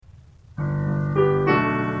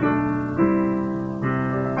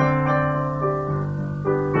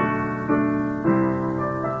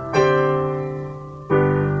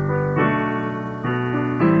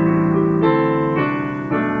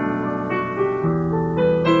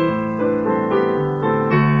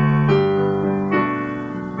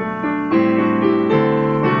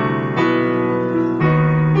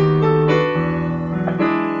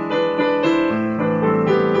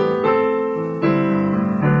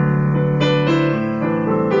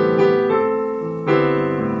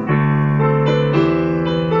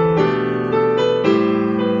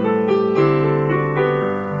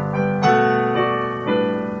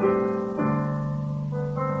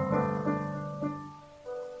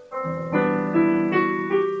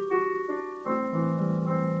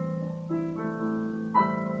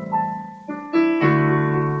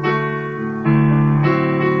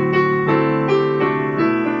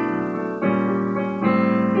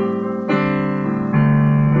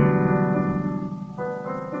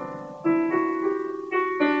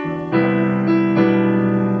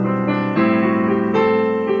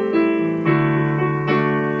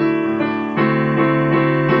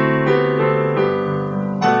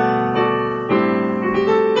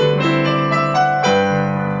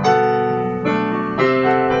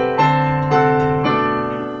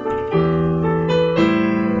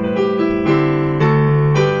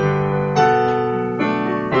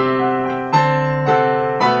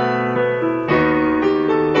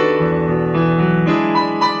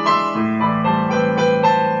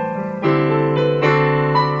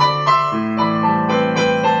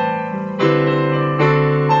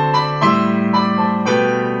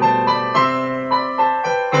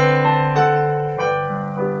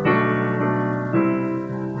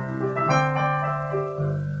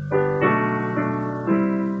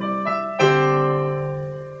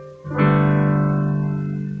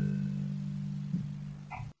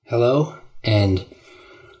Hello, and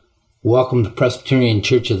welcome to Presbyterian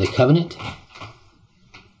Church of the Covenant.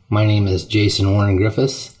 My name is Jason Warren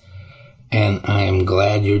Griffiths, and I am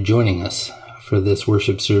glad you're joining us for this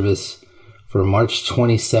worship service for March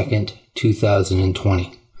 22nd,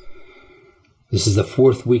 2020. This is the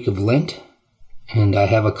fourth week of Lent, and I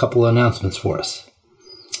have a couple announcements for us.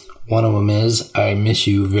 One of them is, I miss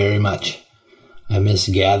you very much. I miss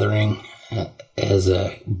gathering as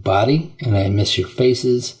a body, and I miss your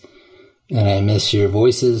faces, and I miss your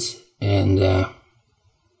voices, and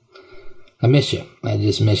I miss you. I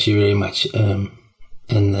just miss you very much. And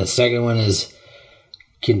the second one is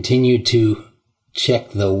continue to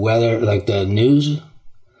check the weather, like the news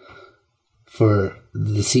for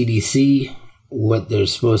the CDC, what we're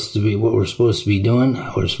supposed to be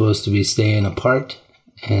doing. We're supposed to be staying apart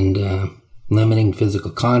and limiting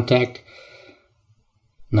physical contact,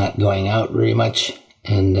 not going out very much,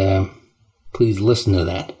 and please listen to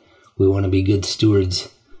that. We want to be good stewards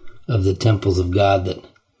of the temples of God that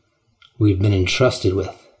we've been entrusted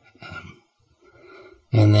with.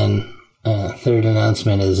 And then third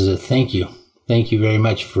announcement is a thank you. Thank you very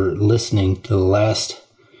much for listening to the last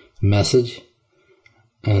message.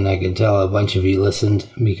 And I can tell a bunch of you listened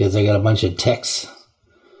because I got a bunch of texts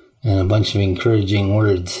and a bunch of encouraging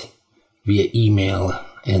words via email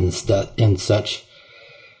and such.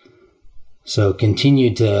 So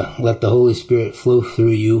continue to let the Holy Spirit flow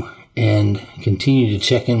through you and continue to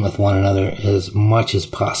check in with one another as much as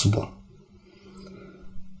possible.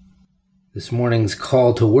 This morning's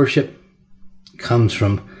call to worship comes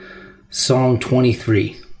from Psalm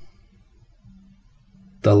 23.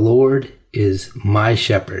 The Lord is my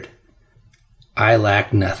shepherd. I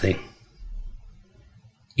lack nothing.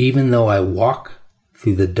 Even though I walk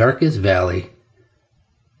through the darkest valley,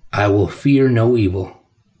 I will fear no evil,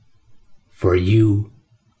 for you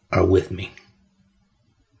are with me.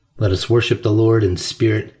 Let us worship the Lord in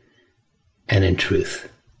spirit and in truth.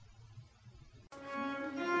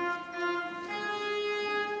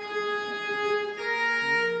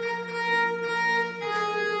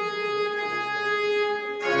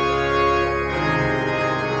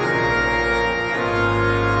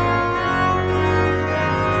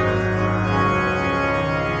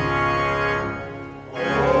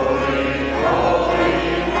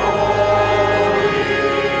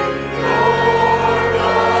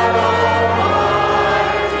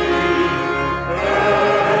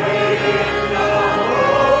 Lord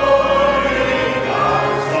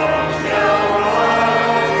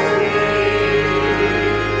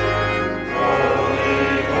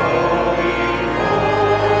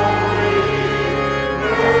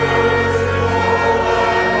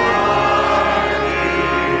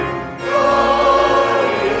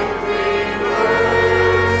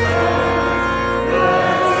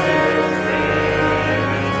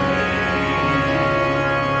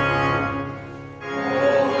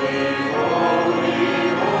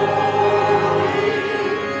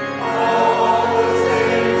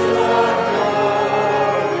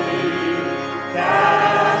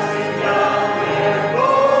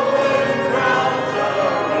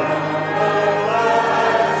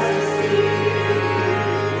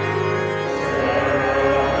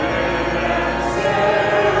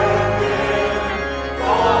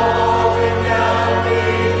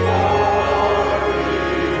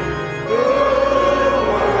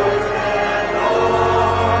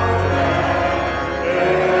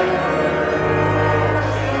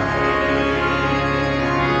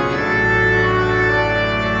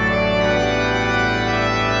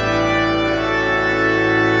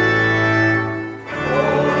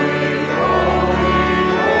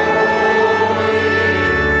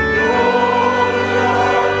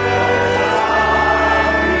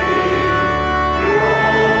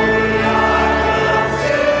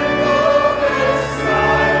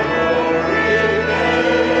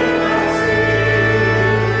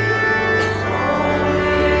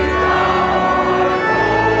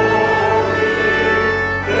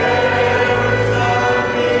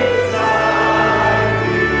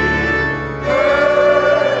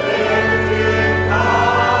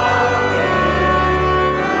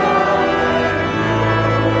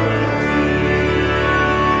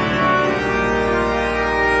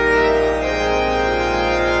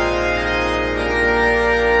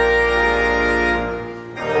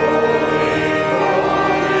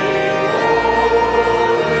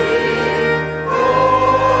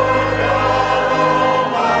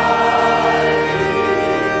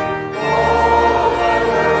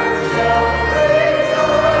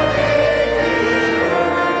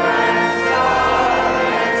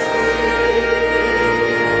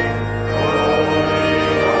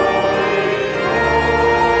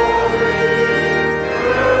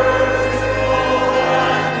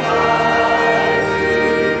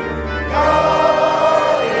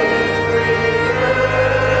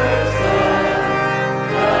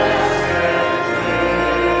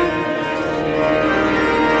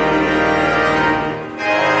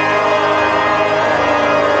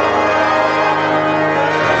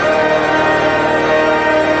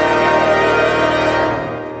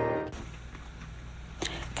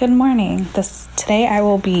Good morning. Today I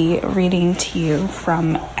will be reading to you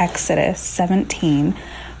from Exodus 17,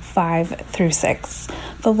 5-6.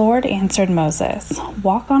 The Lord answered Moses,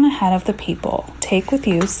 "Walk on ahead of the people. Take with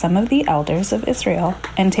you some of the elders of Israel,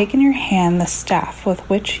 and take in your hand the staff with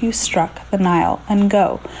which you struck the Nile, and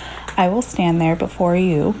go. I will stand there before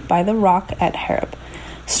you by the rock at Horeb.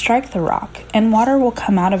 Strike the rock, and water will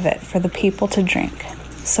come out of it for the people to drink."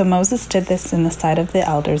 So Moses did this in the sight of the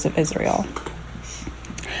elders of Israel.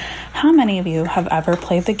 How many of you have ever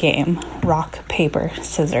played the game rock, paper,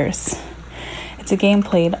 scissors? It's a game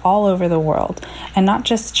played all over the world, and not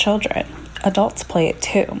just children. Adults play it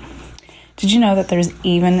too. Did you know that there's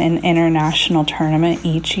even an international tournament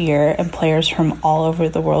each year, and players from all over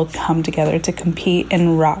the world come together to compete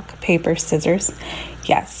in rock, paper, scissors?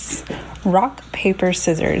 Yes, rock, paper,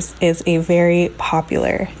 scissors is a very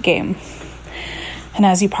popular game. And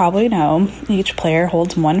as you probably know, each player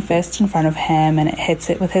holds one fist in front of him and it hits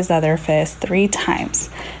it with his other fist 3 times.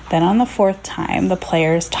 Then on the 4th time, the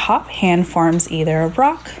player's top hand forms either a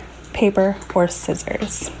rock, paper, or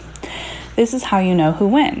scissors. This is how you know who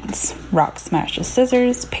wins. Rock smashes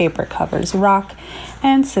scissors, paper covers rock,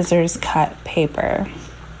 and scissors cut paper.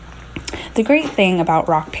 The great thing about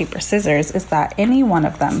rock, paper, scissors is that any one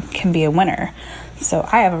of them can be a winner. So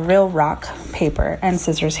I have a real rock, paper, and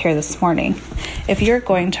scissors here this morning. If you're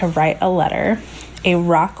going to write a letter, a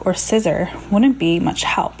rock or scissor wouldn't be much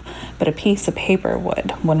help, but a piece of paper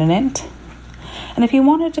would, wouldn't it? And if you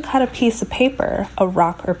wanted to cut a piece of paper, a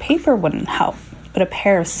rock or paper wouldn't help, but a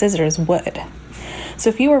pair of scissors would.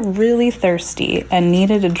 So if you were really thirsty and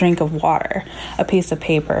needed a drink of water, a piece of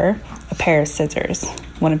paper, a pair of scissors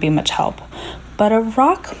wouldn't be much help, but a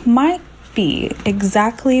rock might be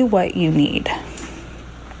exactly what you need.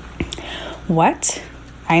 What?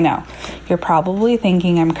 I know. You're probably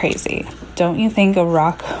thinking I'm crazy. Don't you think a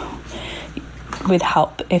rock would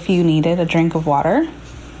help if you needed a drink of water?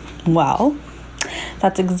 Well,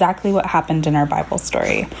 that's exactly what happened in our Bible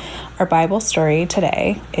story. Our Bible story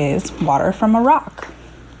today is water from a rock.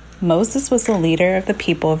 Moses was the leader of the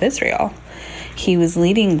people of Israel. He was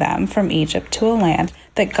leading them from Egypt to a land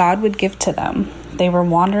that God would give to them. They were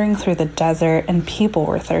wandering through the desert and people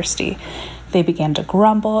were thirsty. They began to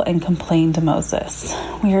grumble and complain to Moses.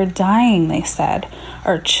 "We are dying," they said.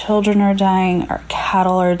 "Our children are dying. Our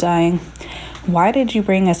cattle are dying. Why did you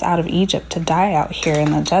bring us out of Egypt to die out here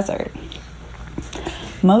in the desert?"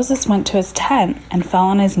 Moses went to his tent and fell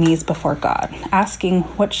on his knees before God, asking,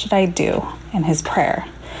 "What should I do?" in his prayer.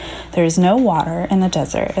 "There is no water in the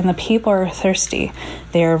desert, and the people are thirsty.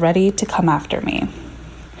 They are ready to come after me."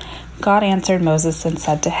 God answered Moses and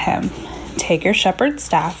said to him, "Take your shepherd's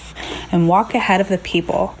staff and walk ahead of the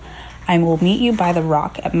people. I will meet you by the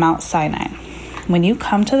rock at Mount Sinai. When you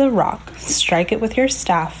come to the rock, strike it with your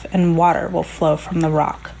staff, and water will flow from the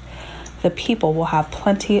rock. The people will have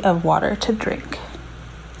plenty of water to drink."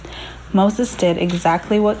 Moses did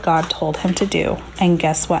exactly what God told him to do, and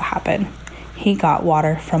guess what happened? He got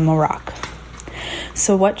water from the rock.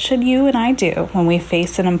 So what should you and I do when we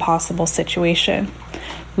face an impossible situation?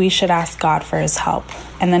 We should ask God for his help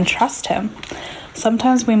and then trust him.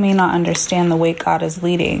 Sometimes we may not understand the way God is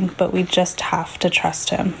leading, but we just have to trust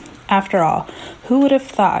him. After all, who would have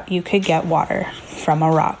thought you could get water from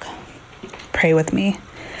a rock? Pray with me.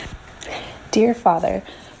 Dear Father,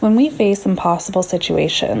 when we face impossible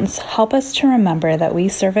situations, help us to remember that we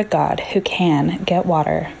serve a God who can get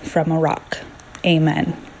water from a rock.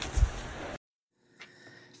 Amen.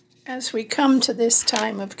 As we come to this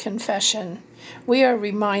time of confession, we are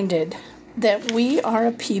reminded that we are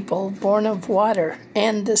a people born of water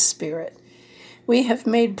and the Spirit. We have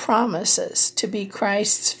made promises to be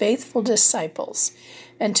Christ's faithful disciples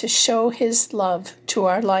and to show his love to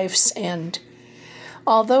our life's end.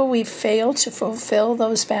 Although we fail to fulfill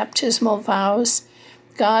those baptismal vows,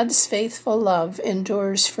 God's faithful love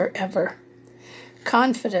endures forever.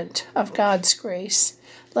 Confident of God's grace,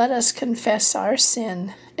 let us confess our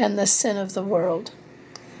sin and the sin of the world.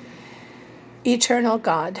 Eternal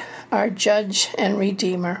God, our Judge and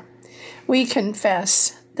Redeemer, we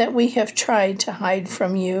confess that we have tried to hide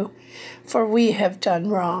from you, for we have done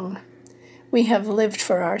wrong. We have lived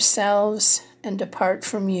for ourselves and apart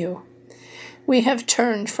from you. We have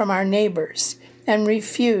turned from our neighbors and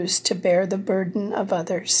refused to bear the burden of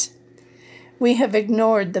others. We have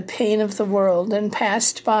ignored the pain of the world and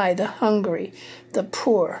passed by the hungry, the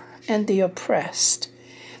poor, and the oppressed.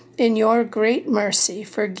 In your great mercy,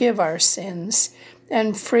 forgive our sins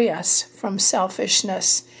and free us from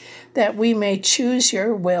selfishness, that we may choose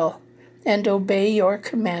your will and obey your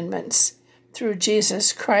commandments. Through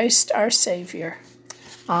Jesus Christ, our Savior.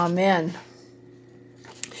 Amen.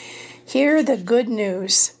 Hear the good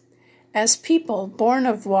news. As people born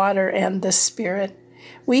of water and the Spirit,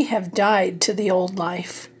 we have died to the old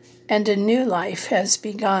life, and a new life has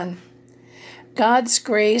begun. God's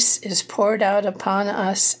grace is poured out upon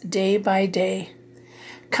us day by day.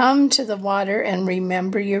 Come to the water and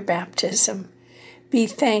remember your baptism. Be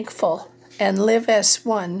thankful and live as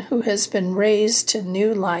one who has been raised to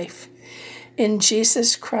new life. In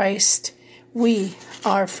Jesus Christ, we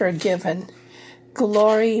are forgiven.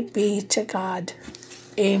 Glory be to God.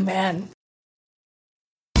 Amen.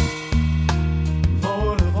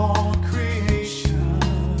 Lord of all creation,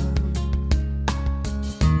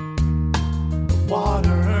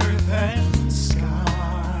 water, earth, and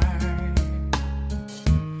sky,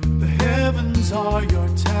 the heavens are your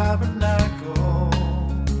tabernacle.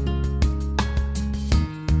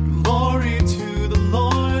 Glory to the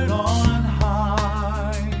Lord on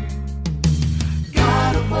high.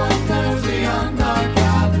 God of wonders beyond our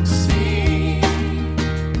galaxy,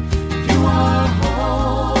 you are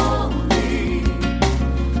holy,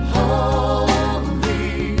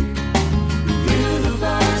 holy. The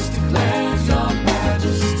universe declares your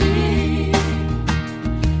majesty.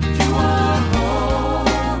 You are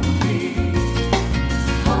holy,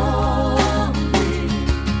 holy.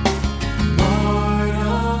 Lord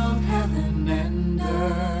of heaven and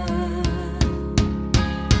earth,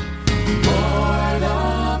 Lord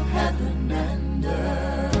of heaven and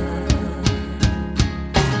earth.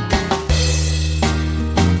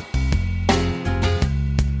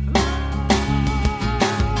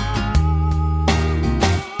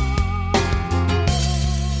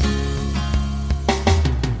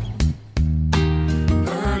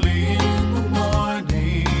 Early in the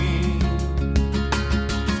morning,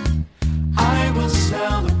 I will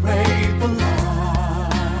celebrate the light.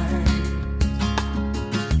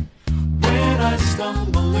 When I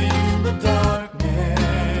stumble in the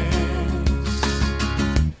darkness,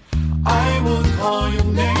 I will call your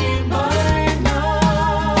name by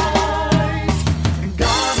night. And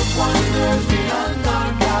God of wonders beyond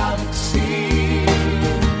our galaxy,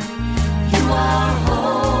 you are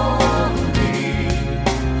holy,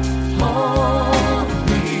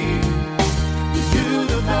 holy. The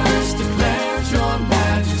universe declares your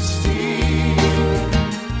majesty.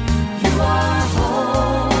 You are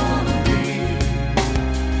holy,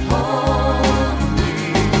 holy.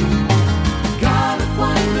 God of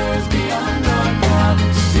wonders beyond our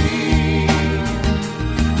galaxy,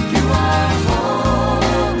 you are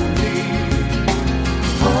holy,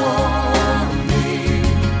 holy.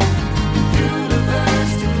 The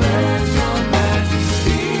universe declares your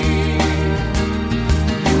majesty.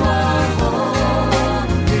 You are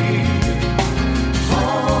holy,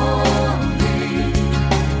 holy.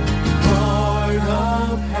 Lord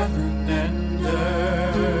of heaven and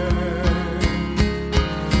earth,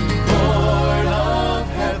 Lord of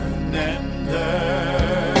heaven and earth.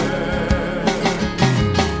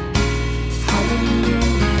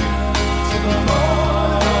 Hallelujah to the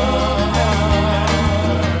Lord.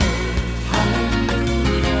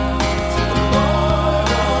 Hallelujah to the Lord.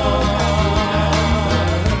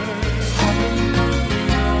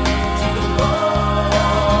 Hallelujah to the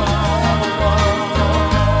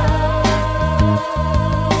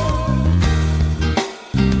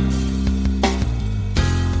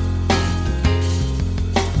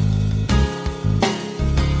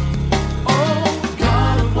Oh,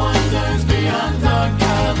 God of wonders beyond our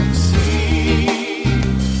galaxy,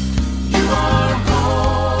 you are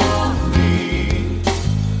holy,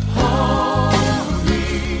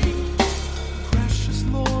 holy. Precious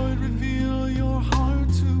Lord, reveal your heart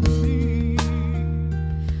to me.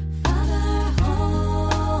 Father,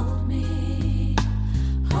 hold me,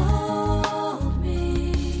 hold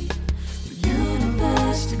me. The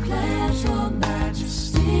universe declares your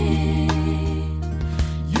majesty.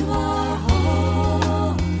 You are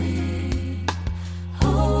holy,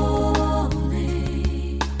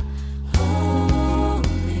 holy,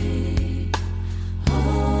 holy,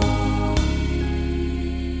 holy.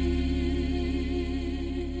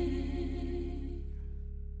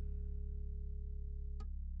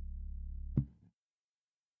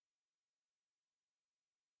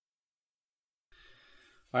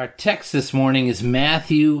 Our text this morning is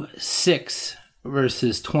Matthew 6,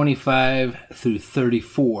 verses 25 through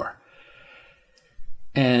 34.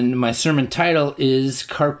 And my sermon title is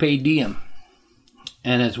Carpe Diem.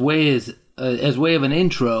 And as way of an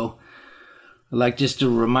intro, I'd like just to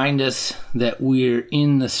remind us that we're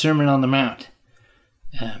in the Sermon on the Mount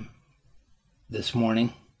this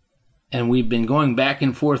morning. And we've been going back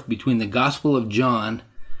and forth between the Gospel of John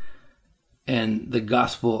and the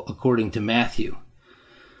Gospel according to Matthew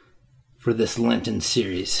for this Lenten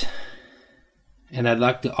series. And I'd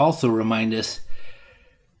like to also remind us,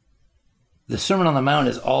 the Sermon on the Mount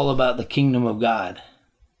is all about the kingdom of God.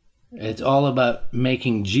 It's all about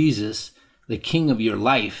making Jesus the king of your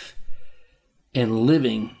life and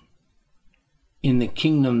living in the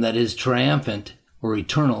kingdom that is triumphant or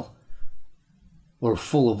eternal or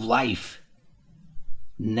full of life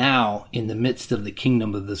now in the midst of the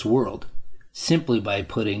kingdom of this world, simply by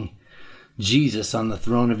putting Jesus on the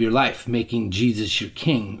throne of your life, making Jesus your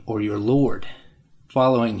king or your Lord,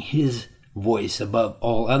 following his voice above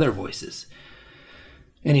all other voices.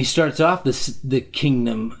 And he starts off the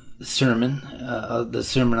kingdom sermon, the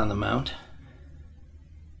Sermon on the Mount,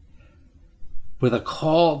 with a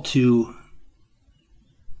call to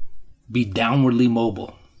be downwardly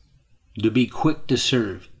mobile, to be quick to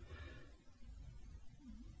serve,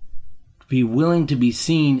 to be willing to be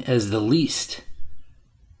seen as the least.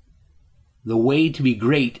 The way to be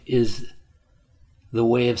great is the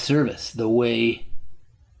way of service, the way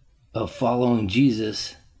of following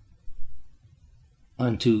Jesus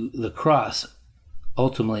unto the cross,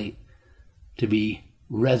 ultimately to be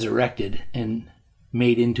resurrected and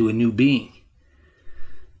made into a new being.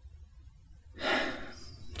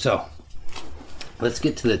 So, let's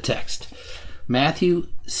get to the text. Matthew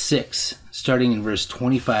 6, starting in verse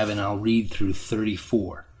 25, and I'll read through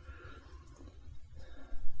 34.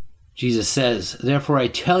 Jesus says, "Therefore I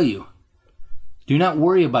tell you, do not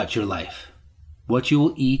worry about your life, what you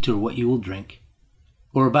will eat or what you will drink,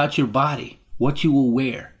 or about your body, what you will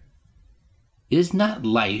wear. Is not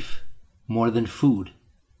life more than food,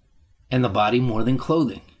 and the body more than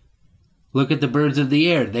clothing? Look at the birds of the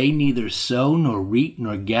air. They neither sow nor reap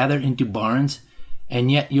nor gather into barns, and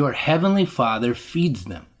yet your heavenly Father feeds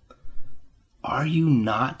them. Are you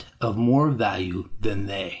not of more value than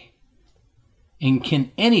they? And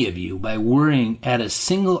can any of you, by worrying, add a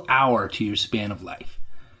single hour to your span of life?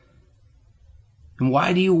 And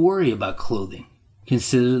why do you worry about clothing?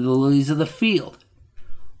 Consider the lilies of the field,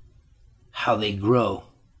 how they grow.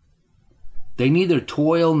 They neither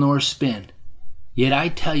toil nor spin. Yet I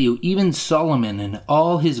tell you, even Solomon in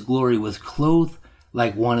all his glory was clothed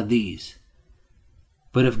like one of these.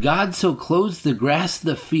 But if God so clothes the grass of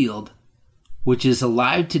the field, which is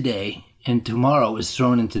alive today and tomorrow is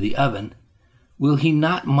thrown into the oven, will he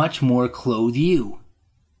not much more clothe you,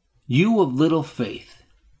 you of little faith?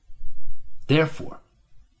 Therefore,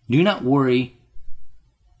 do not worry,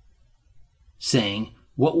 saying,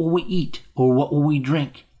 what will we eat, or what will we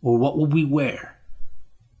drink, or what will we wear?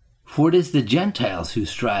 For it is the Gentiles who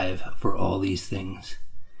strive for all these things.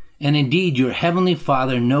 And indeed, your heavenly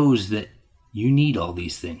Father knows that you need all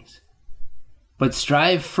these things. But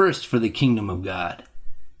strive first for the kingdom of God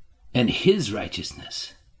and his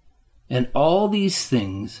righteousness, and all these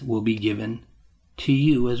things will be given to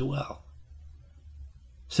you as well.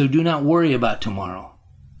 So do not worry about tomorrow,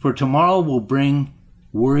 for tomorrow will bring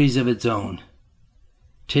worries of its own.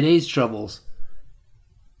 Today's troubles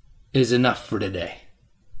is enough for today."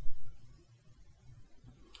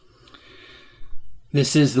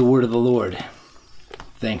 This is the word of the Lord.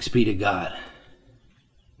 Thanks be to God.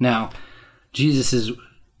 Now, Jesus'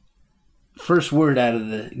 first word out of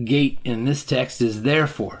the gate in this text is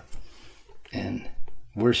therefore. And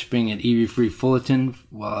worshiping at Erie Free Fullerton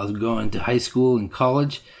while I was going to high school and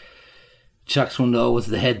college, Chuck Swindoll was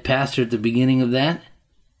the head pastor at the beginning of that.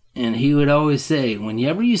 And he would always say,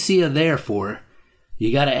 whenever you see a therefore,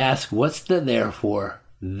 you got to ask, what's the therefore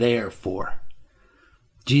there for?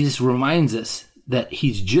 Jesus reminds us that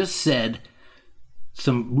he's just said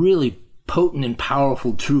some really potent and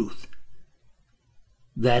powerful truth.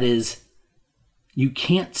 That is, you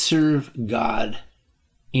can't serve God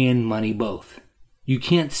and money both. You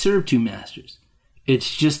can't serve two masters.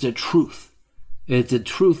 It's just a truth. It's a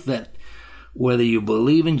truth that whether you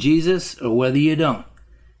believe in Jesus or whether you don't,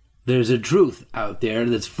 there's a truth out there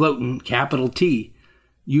that's floating, capital T.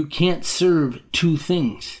 You can't serve two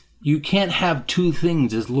things. You can't have two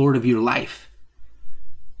things as Lord of your life.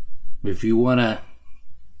 If you want a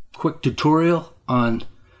quick tutorial on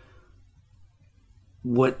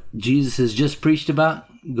what Jesus has just preached about,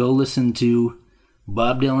 go listen to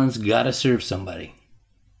Bob Dylan's Gotta Serve Somebody.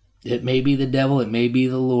 It may be the devil, it may be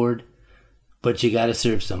the Lord, but you gotta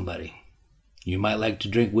serve somebody. You might like to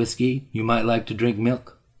drink whiskey, you might like to drink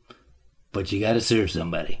milk, but you gotta serve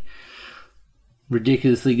somebody.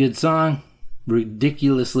 Ridiculously good song,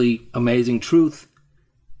 ridiculously amazing truth.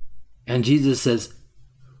 And Jesus says,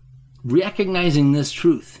 recognizing this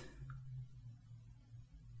truth,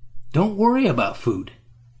 don't worry about food.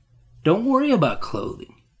 Don't worry about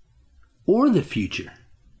clothing or the future.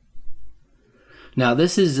 Now,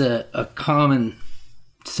 this is a common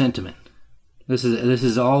sentiment This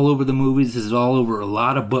is all over the movies. This is all over a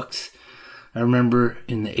lot of books. I remember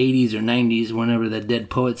in the 80s or 90s, whenever the Dead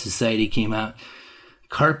Poets Society came out,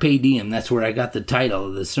 Carpe diem, that's where I got the title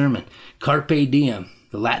of the sermon. Carpe diem,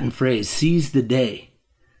 the Latin phrase, seize the day.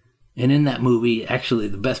 And in that movie, actually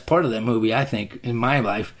the best part of that movie, I think, in my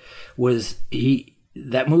life, was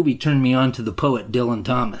that movie turned me on to the poet Dylan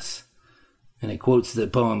Thomas. And it quotes the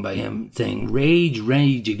poem by him saying, "Rage,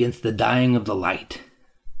 rage against the dying of the light."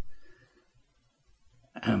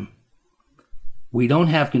 We don't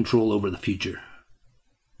have control over the future.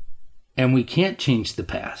 And we can't change the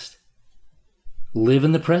past. Live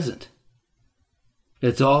in the present.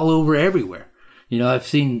 It's all over everywhere. You know, I've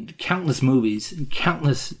seen countless movies,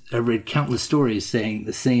 I've read countless stories saying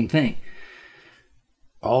the same thing.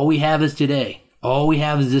 All we have is today. All we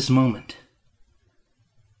have is this moment.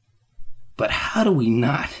 But how do we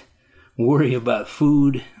not worry about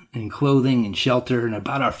food and clothing and shelter and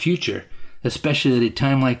about our future, especially at a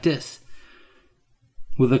time like this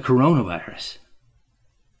with the coronavirus,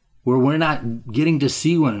 where we're not getting to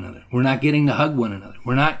see one another, we're not getting to hug one another,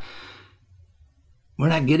 we're not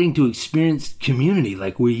getting to experience community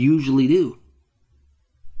like we usually do.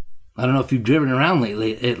 I don't know if you've driven around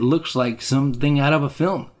lately. It looks like something out of a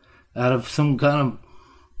film, out of some kind of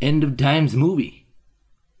end of times movie.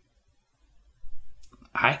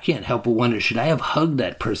 I can't help but wonder, should I have hugged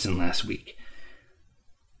that person last week?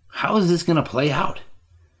 How is this going to play out?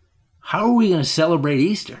 How are we going to celebrate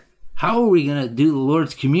Easter? How are we going to do the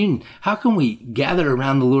Lord's communion? How can we gather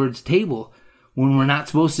around the Lord's table when we're not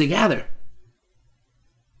supposed to gather?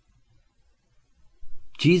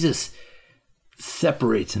 Jesus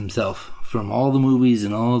separates himself from all the movies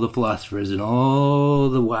and all the philosophers and all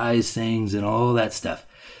the wise sayings and all that stuff.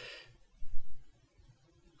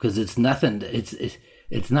 Because it's nothing,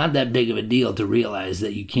 it's not that big of a deal to realize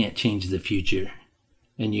that you can't change the future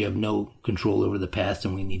and you have no control over the past,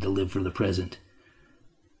 and we need to live for the present.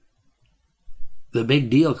 The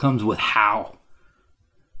big deal comes with how.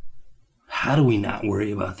 How do we not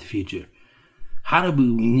worry about the future? How do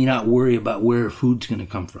we not worry about where food's going to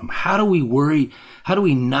come from? How do we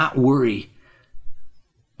not worry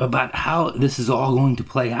about how this is all going to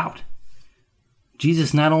play out?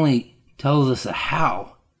 Jesus not only tells us a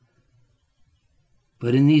how,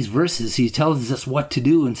 but in these verses, he tells us what to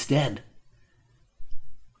do instead.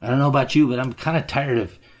 I don't know about you, but I'm kind of tired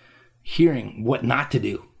of hearing what not to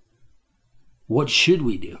do. What should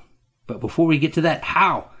we do? But before we get to that,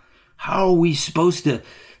 how? How are we supposed to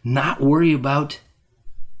not worry about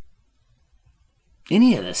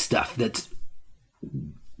any of this stuff that's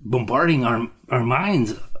bombarding our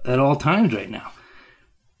minds at all times right now?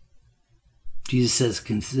 Jesus says,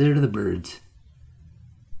 consider the birds.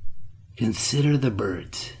 Consider the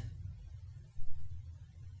birds.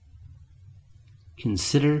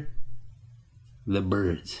 Consider the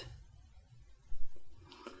birds.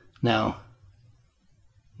 Now,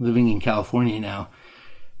 living in California now,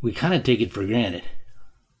 we kind of take it for granted.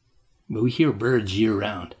 But we hear birds year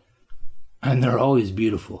round. And they're always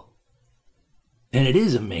beautiful. And it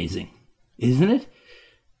is amazing, isn't it?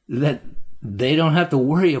 That they don't have to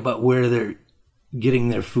worry about where they're getting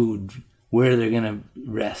their food, where they're going to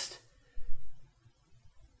rest.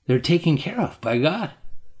 They're taken care of by God.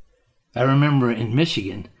 I remember in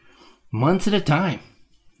Michigan, months at a time,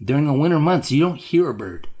 during the winter months, you don't hear a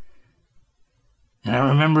bird. And I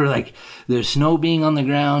remember like there's snow being on the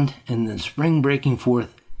ground and then spring breaking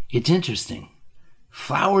forth. It's interesting.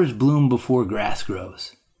 Flowers bloom before grass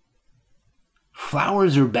grows.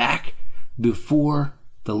 Flowers are back before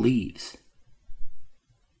the leaves.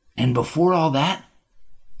 And before all that,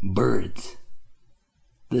 birds.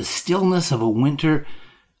 The stillness of a winter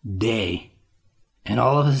day. And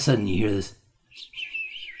all of a sudden you hear this.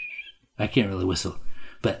 I can't really whistle,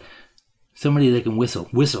 but somebody that can whistle.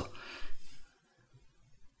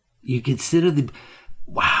 You consider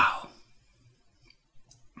wow.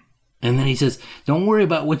 And then he says, don't worry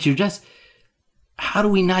about what you're just. How do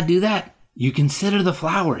we not do that? You consider the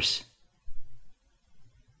flowers.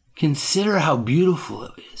 Consider how beautiful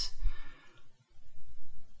it is.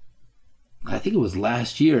 I think it was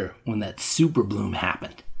last year when that super bloom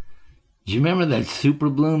happened. Do you remember that super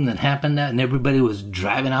bloom that happened and everybody was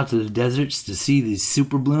driving out to the deserts to see these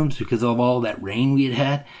super blooms because of all that rain we had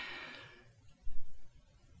had?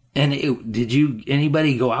 And did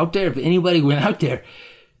anybody go out there? If anybody went out there,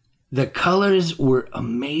 the colors were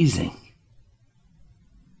amazing.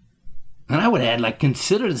 And I would add, like,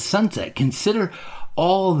 consider the sunset. Consider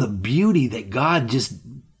all the beauty that God just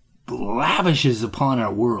lavishes upon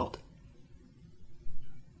our world.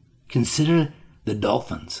 Consider the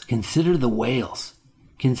dolphins. Consider the whales.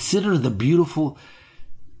 Consider the beautiful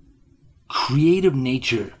creative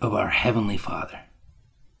nature of our Heavenly Father,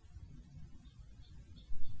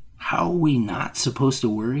 how are we not supposed to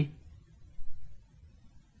worry?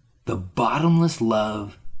 The bottomless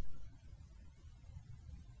love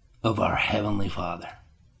of our Heavenly Father.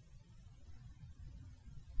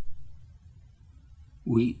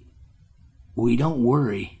 We don't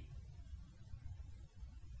worry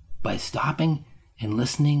by stopping and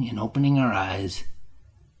listening and opening our eyes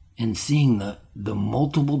and seeing the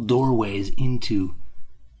multiple doorways into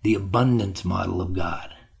the abundance model of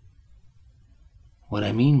God. What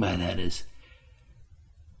I mean by that is,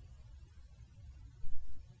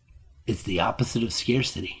 it's the opposite of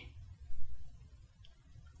scarcity.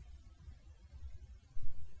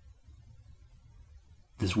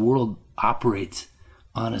 This world operates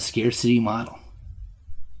on a scarcity model.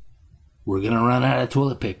 We're going to run out of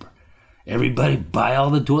toilet paper. Everybody buy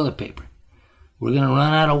all the toilet paper. We're going to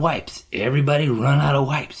run out of wipes. Everybody run out of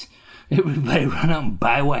wipes. Everybody run out and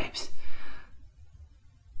buy wipes.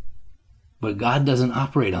 But God doesn't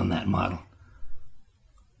operate on that model.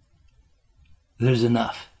 There's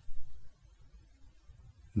enough.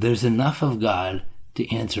 There's enough of God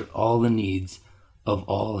to answer all the needs of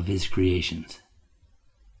all of His creations.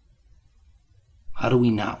 How do we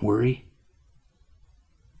not worry?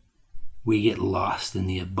 We get lost in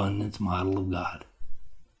the abundance model of God.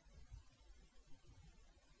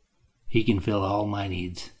 He can fill all my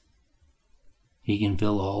needs. He can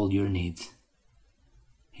fill all your needs.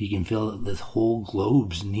 He can fill this whole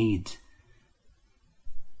globe's needs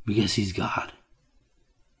because He's God.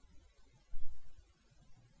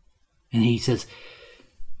 And He says,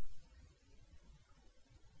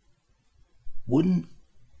 wouldn't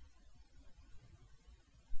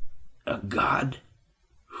a God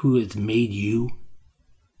who has made you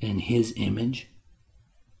in His image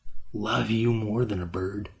love you more than a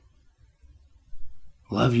bird?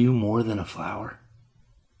 Love you more than a flower?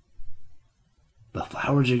 The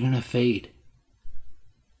flowers are going to fade.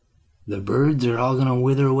 The birds are all going to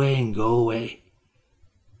wither away and go away.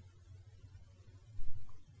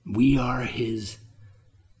 We are His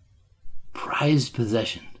prized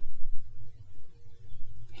possession,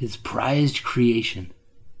 His prized creation.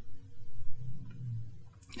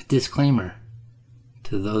 A disclaimer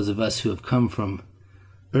to those of us who have come from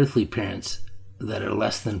earthly parents that are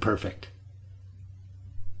less than perfect,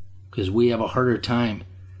 because we have a harder time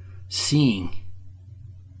seeing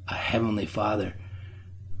a Heavenly Father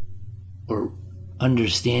or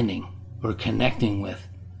understanding or connecting with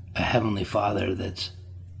a Heavenly Father that's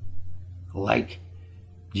like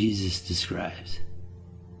Jesus describes.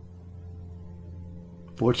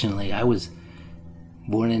 Fortunately, I was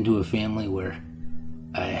born into a family where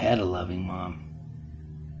I had a loving mom.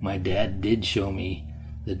 My dad did show me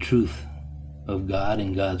the truth of God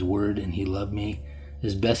and God's Word, and he loved me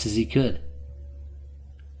as best as he could.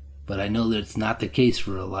 But I know that it's not the case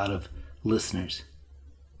for a lot of listeners.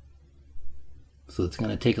 So it's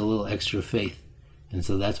going to take a little extra faith. And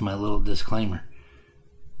so that's my little disclaimer.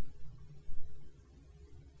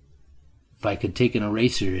 If I could take an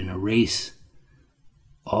eraser and erase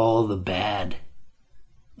all the bad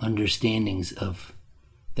understandings of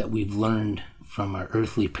that we've learned from our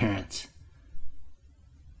earthly parents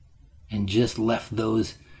and just left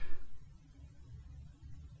those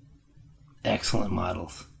excellent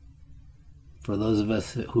models. For those of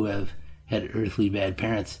us who have had earthly bad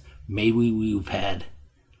parents, maybe we've had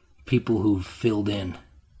people who've filled in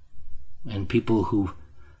and people who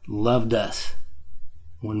loved us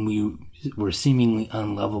when we were seemingly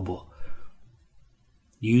unlovable.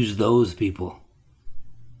 Use those people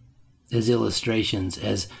as illustrations,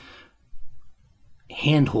 as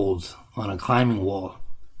handholds on a climbing wall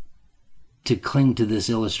to cling to this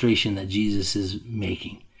illustration that Jesus is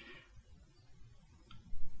making.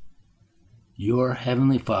 Your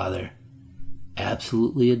Heavenly Father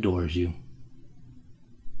absolutely adores you,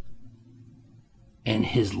 and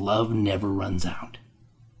His love never runs out.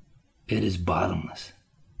 It is bottomless.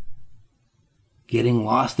 Getting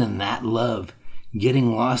lost in that love,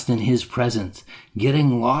 getting lost in His presence,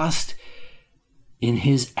 getting lost in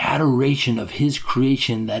His adoration of His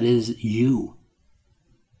creation that is you,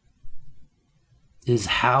 is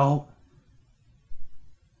how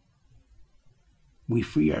we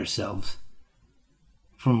free ourselves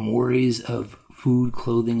from worries of food,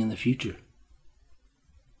 clothing, in the future.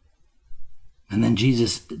 And then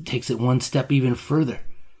Jesus takes it one step even further.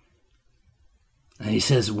 And He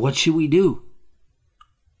says, what should we do?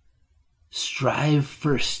 Strive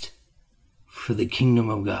first for the kingdom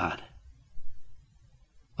of God.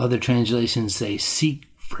 Other translations say, seek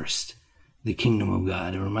first the kingdom of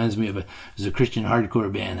God. It reminds me of there's a Christian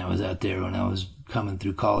hardcore band that was out there when I was coming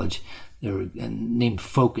through college. They were named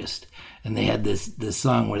Focused. And they had this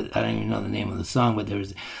song where, I don't even know the name of the song, but there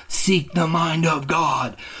was, seek the mind of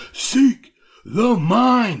God. Seek the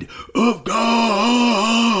mind of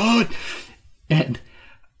God. And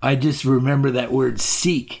I just remember that word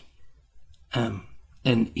seek. And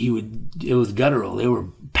it was guttural. They were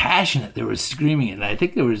passionate. They were screaming it. And I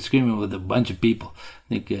think they were screaming with a bunch of people.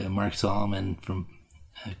 I think Mark Solomon from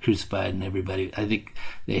Crucified and everybody, I think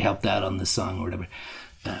they helped out on this song or whatever.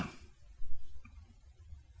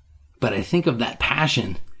 But I think of that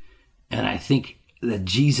passion, and I think that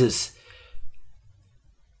Jesus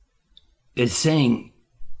is saying,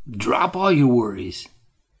 drop all your worries.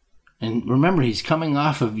 And remember, he's coming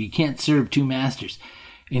off of, you can't serve two masters.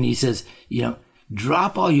 And he says,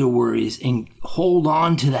 drop all your worries and hold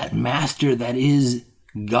on to that master that is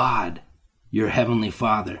God, your heavenly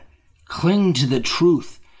Father. Cling to the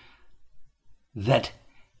truth that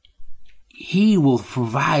he will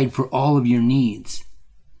provide for all of your needs.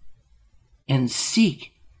 And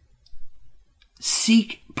seek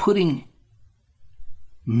putting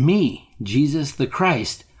me, Jesus the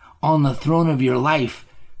Christ, on the throne of your life,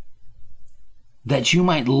 that you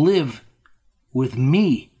might live with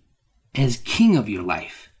me as king of your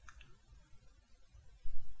life.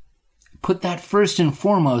 Put that first and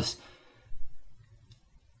foremost,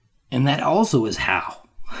 and that also is how.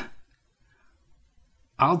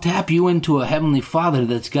 I'll tap you into a heavenly Father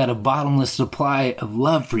that's got a bottomless supply of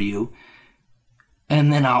love for you.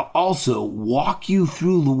 And then I'll also walk you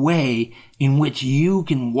through the way in which you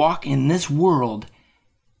can walk in this world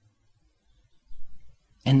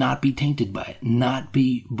and not be tainted by it, not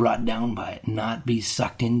be brought down by it, not be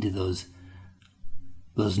sucked into those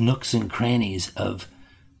nooks and crannies of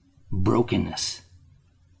brokenness.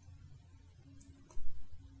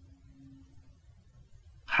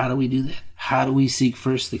 How do we do that? How do we seek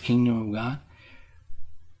first the kingdom of God?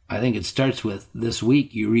 I think it starts with this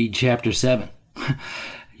week you read chapter 7.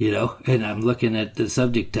 And I'm looking at the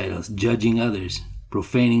subject titles: judging others,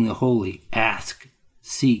 profaning the holy, ask,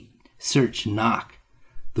 seek, search, knock,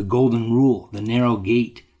 the golden rule, the narrow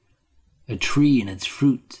gate, a tree and its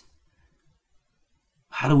fruit.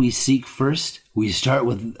 How do we seek first? We start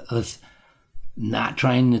with us not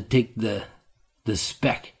trying to take the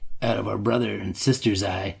speck out of our brother and sister's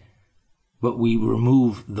eye, but we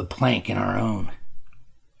remove the plank in our own.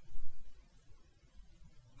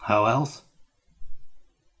 How else?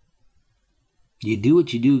 You do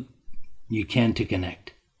what you can to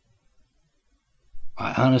connect.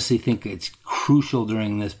 I honestly think it's crucial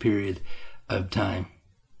during this period of time,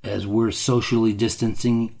 as we're socially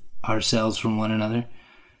distancing ourselves from one another,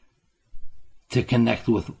 to connect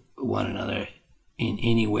with one another in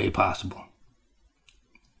any way possible.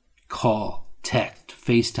 Call, text,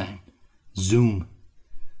 FaceTime, Zoom.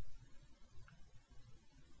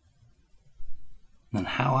 Then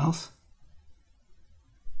how else?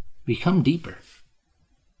 Become deeper.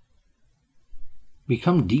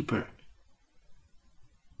 Become deeper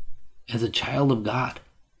as a child of God.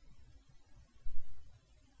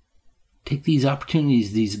 Take these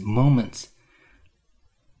opportunities, these moments.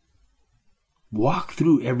 Walk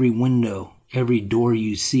through every window, every door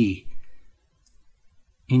you see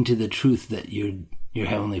into the truth that your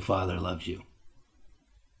Heavenly Father loves you.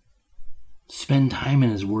 Spend time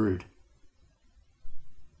in His Word.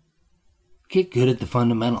 Get good at the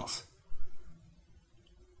fundamentals.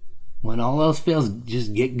 When all else fails,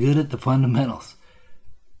 just get good at the fundamentals.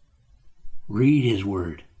 Read His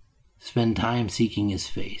Word. Spend time seeking His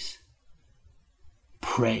face.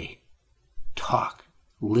 Pray. Talk.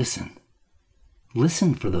 Listen.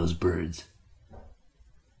 Listen for those birds.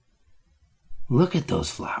 Look at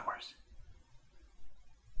those flowers.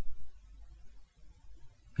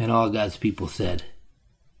 And all God's people said,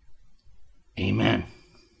 Amen.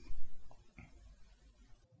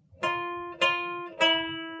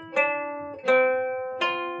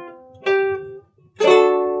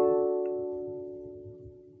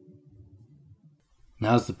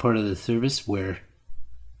 Now's the part of the service where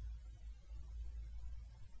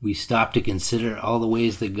we stop to consider all the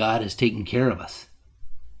ways that God has taken care of us.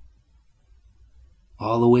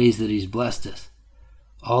 All the ways that He's blessed us.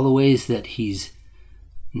 All the ways that He's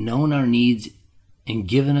known our needs and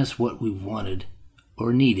given us what we've wanted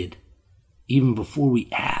or needed, even before we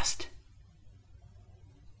asked.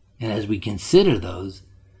 And as we consider those,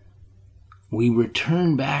 we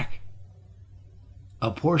return back a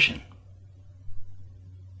portion.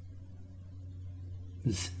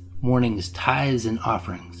 This morning's tithes and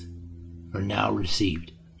offerings are now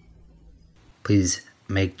received. Please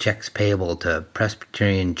make checks payable to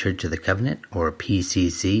Presbyterian Church of the Covenant, or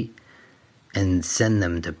PCC, and send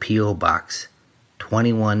them to P.O. Box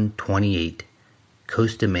 2128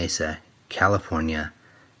 Costa Mesa, California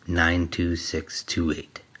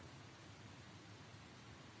 92628.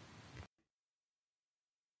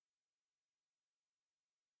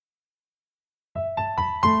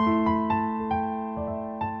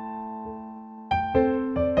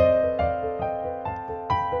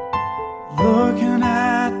 Looking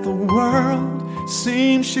at the world,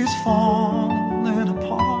 seems she's falling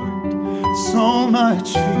apart. So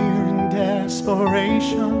much fear and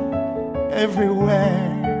desperation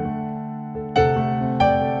everywhere.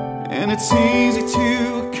 And it's easy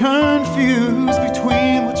to confuse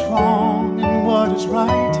between what's wrong and what is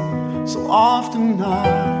right. So often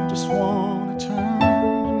I just want to turn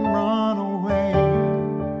and run away.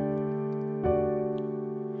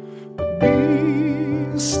 But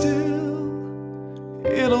be still,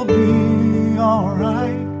 it'll be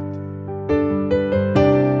alright.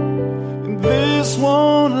 And this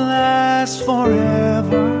won't last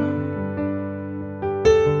forever.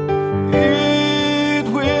 It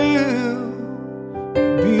will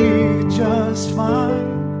be just fine.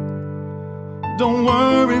 Don't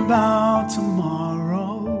worry about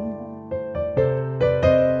tomorrow.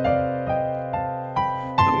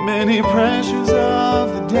 The many pressures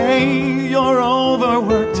of the day, you're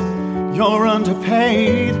overworked, you're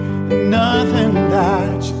underpaid, and nothing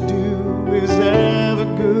that you do is ever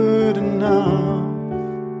good enough.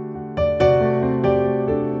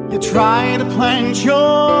 You try to plant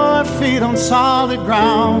your feet on solid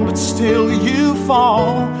ground, but still you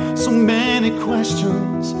fall. So many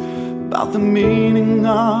questions about the meaning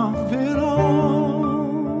of it all.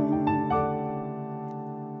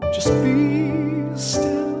 Just be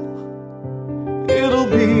still, it'll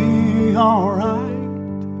be alright.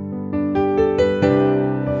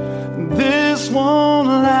 This won't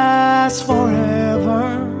last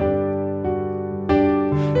forever,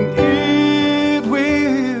 and it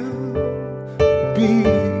will be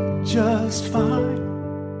just fine.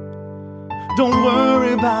 Don't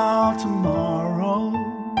worry about tomorrow.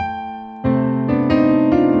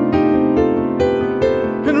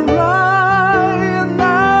 And right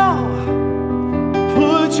now,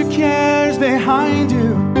 put your cares behind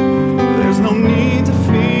you. There's no need to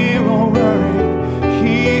fear or worry.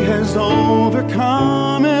 He has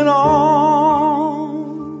overcome it all.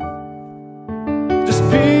 Just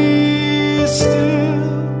be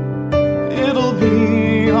still, it'll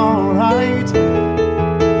be alright.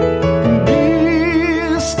 And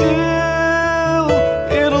be still,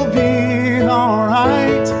 it'll be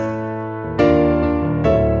alright.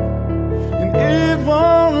 And it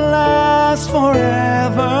won't last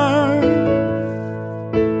forever.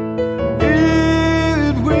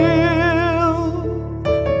 It will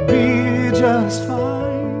be just fine.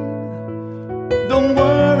 Don't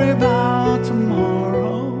worry about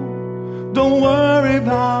tomorrow. Don't worry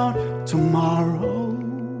about tomorrow.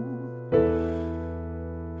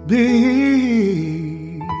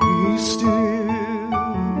 Be still.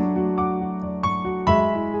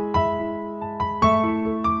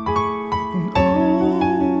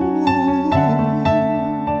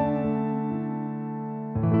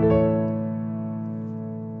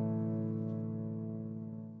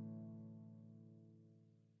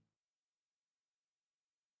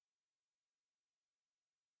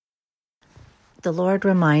 And The Lord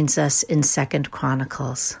reminds us in 2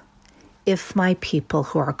 Chronicles, "If my people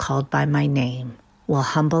who are called by my name will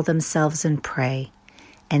humble themselves and pray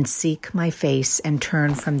and seek my face and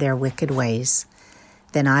turn from their wicked ways,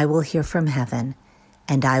 then I will hear from heaven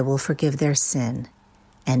and I will forgive their sin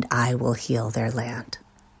and I will heal their land."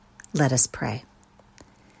 Let us pray.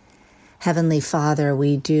 Heavenly Father,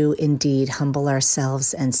 we do indeed humble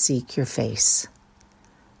ourselves and seek your face.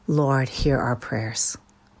 Lord, hear our prayers.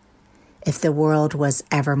 If the world was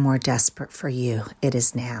ever more desperate for you, it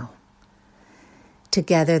is now.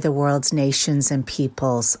 Together, the world's nations and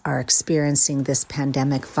peoples are experiencing this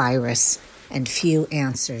pandemic virus, and few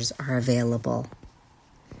answers are available.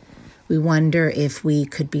 We wonder if we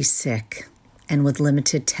could be sick, and with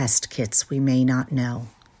limited test kits, we may not know.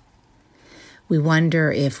 We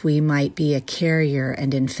wonder if we might be a carrier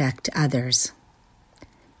and infect others.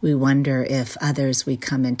 We wonder if others we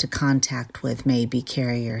come into contact with may be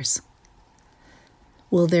carriers.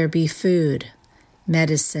 Will there be food,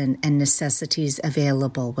 medicine, and necessities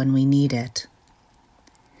available when we need it?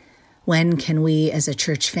 When can we as a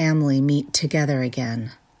church family meet together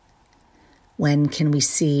again? When can we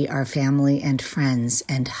see our family and friends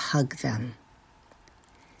and hug them?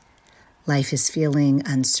 Life is feeling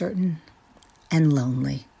uncertain and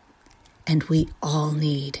lonely, and we all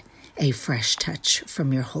need a fresh touch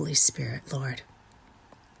from your Holy Spirit, Lord.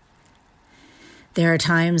 There are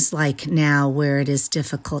times like now where it is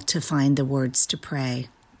difficult to find the words to pray.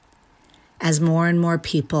 As more and more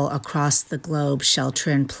people across the globe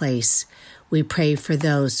shelter in place, we pray for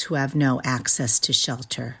those who have no access to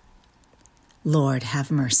shelter. Lord,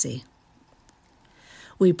 have mercy.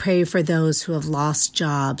 We pray for those who have lost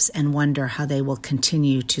jobs and wonder how they will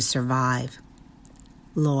continue to survive.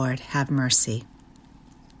 Lord, have mercy.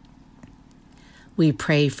 We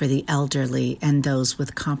pray for the elderly and those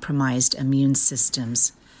with compromised immune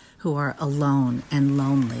systems who are alone and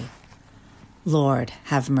lonely. Lord,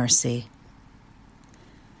 have mercy.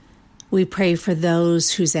 We pray for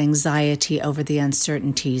those whose anxiety over the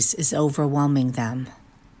uncertainties is overwhelming them.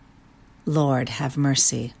 Lord, have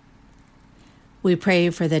mercy. We pray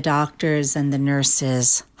for the doctors and the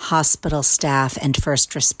nurses, hospital staff, and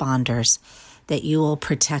first responders, that you will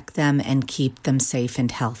protect them and keep them safe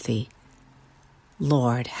and healthy.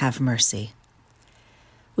 Lord, have mercy.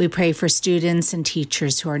 We pray for students and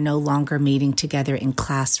teachers who are no longer meeting together in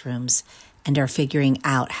classrooms and are figuring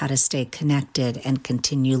out how to stay connected and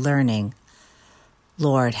continue learning.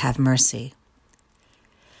 Lord, have mercy.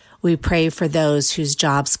 We pray for those whose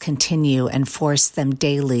jobs continue and force them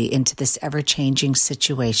daily into this ever-changing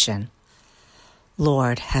situation.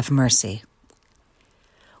 Lord, have mercy.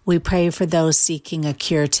 We pray for those seeking a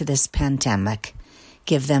cure to this pandemic.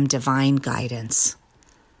 Give them divine guidance.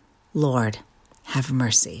 Lord, have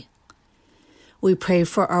mercy. We pray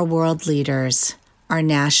for our world leaders, our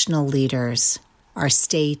national leaders, our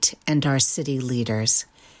state and our city leaders.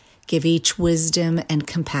 Give each wisdom and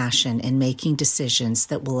compassion in making decisions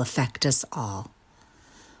that will affect us all.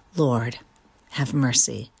 Lord, have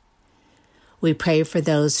mercy. We pray for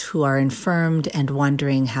those who are infirmed and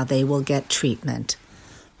wondering how they will get treatment.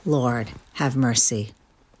 Lord, have mercy.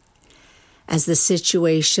 As the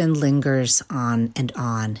situation lingers on and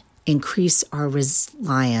on, increase our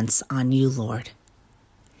reliance on you, Lord.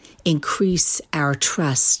 Increase our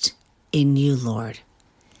trust in you, Lord.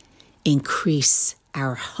 Increase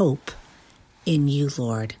our hope in you,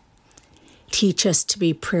 Lord. Teach us to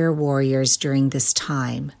be prayer warriors during this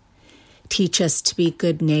time. Teach us to be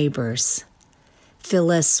good neighbors.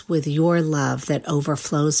 Fill us with your love that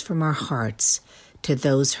overflows from our hearts to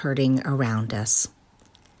those hurting around us.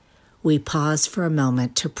 We pause for a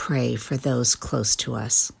moment to pray for those close to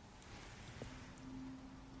us.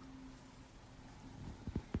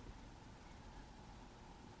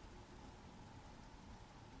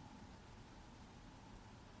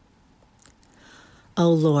 O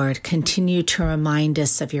Lord, continue to remind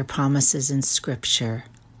us of your promises in Scripture.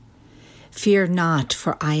 Fear not,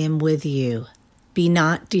 for I am with you. Be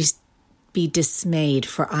not be dismayed,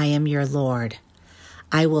 for I am your Lord.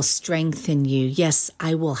 I will strengthen you. Yes,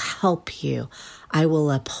 I will help you. I will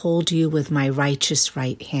uphold you with my righteous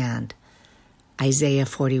right hand. Isaiah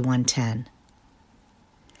 41:10.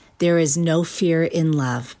 There is no fear in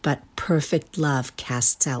love, but perfect love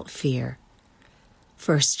casts out fear.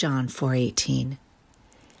 1 John 4:18.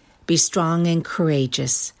 Be strong and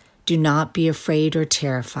courageous. Do not be afraid or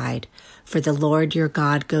terrified, for the Lord your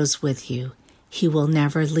God goes with you. He will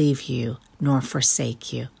never leave you nor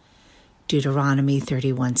forsake you. Deuteronomy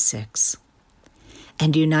 31:6.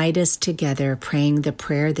 And unite us together, praying the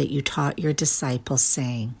prayer that you taught your disciples,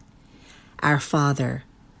 saying, Our Father,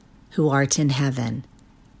 who art in heaven,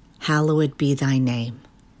 hallowed be thy name.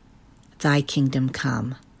 Thy kingdom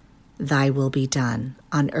come, thy will be done,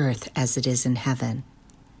 on earth as it is in heaven.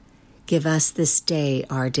 Give us this day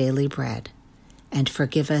our daily bread, and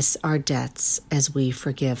forgive us our debts as we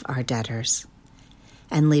forgive our debtors.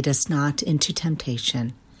 And lead us not into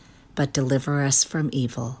temptation, but deliver us from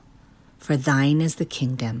evil. For thine is the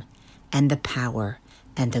kingdom, and the power,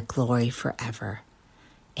 and the glory forever.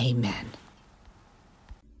 Amen.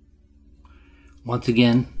 Once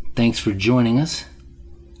again, thanks for joining us.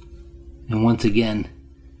 And once again,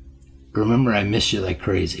 remember I miss you like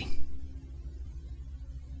crazy.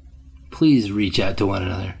 Please reach out to one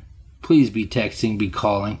another. Please be texting, be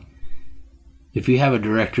calling. If you have a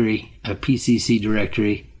directory, a PCC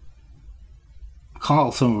directory,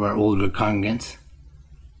 call some of our older congregants.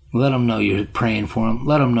 Let them know you're praying for them.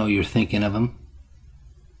 Let them know you're thinking of them.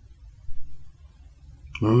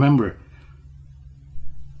 Remember,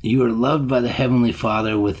 you are loved by the Heavenly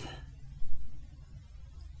Father with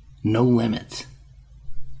no limits.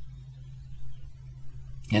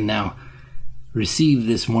 And now, receive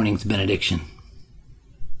this morning's benediction.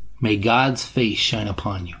 May God's face shine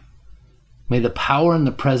upon you. May the power and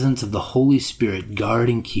the presence of the Holy Spirit guard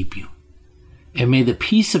and keep you. And may the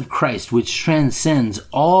peace of Christ, which transcends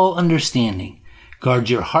all understanding, guard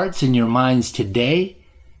your hearts and your minds today,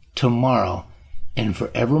 tomorrow, and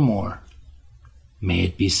forevermore. May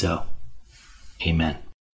it be so. Amen.